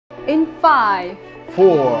In 5,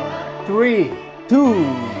 4, 3, 2,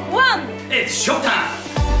 1. It's showtime!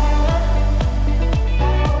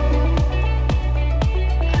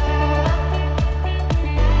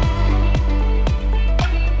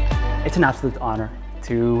 It's an absolute honor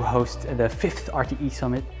to host the 5th RTE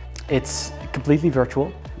Summit. It's completely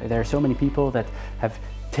virtual. There are so many people that have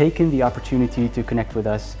taken the opportunity to connect with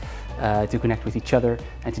us, to connect with each other,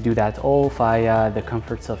 and to do that all via the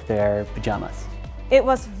comforts of their pajamas. It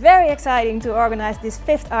was very exciting to organize this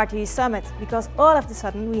 5th RTE Summit because all of a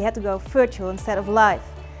sudden we had to go virtual instead of live.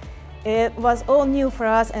 It was all new for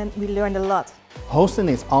us and we learned a lot. Hosting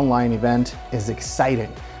this online event is exciting.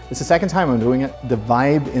 It's the second time I'm doing it. The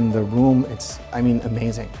vibe in the room, it's,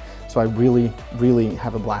 amazing. So I really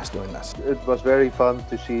have a blast doing this. It was very fun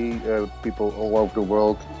to see people all over the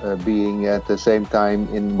world being at the same time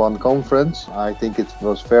in one conference. I think it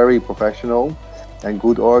was very professional and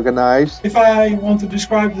good organized. If I want to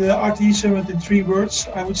describe the RTE Summit in 3 words,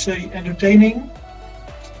 I would say entertaining,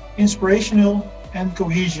 inspirational and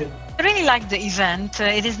cohesion. I really like the event.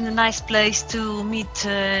 It is a nice place to meet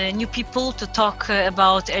new people, to talk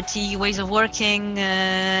about RTE ways of working,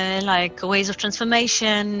 like ways of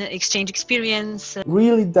transformation, exchange experience.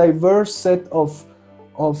 Really diverse set of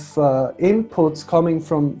inputs coming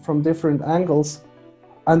from different angles.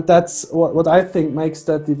 And that's what I think makes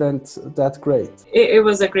that event that great. It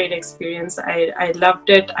was a great experience. I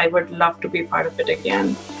loved it. I would love to be part of it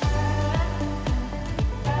again.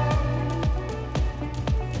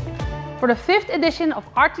 For the 5th edition of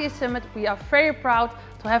RTE Summit, we are very proud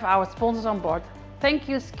to have our sponsors on board. Thank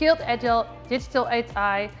you Skilled Agile, Digital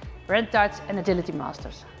AI, Red Dutch and Agility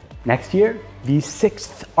Masters. Next year, the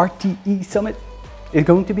 6th RTE Summit is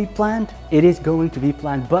going to be planned. It is going to be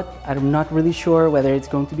planned, but I'm not really sure whether it's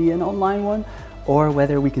going to be an online one or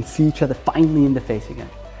whether we can see each other finally in the face again.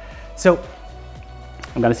 So,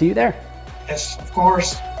 I'm gonna see you there. Yes, of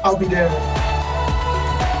course, I'll be there.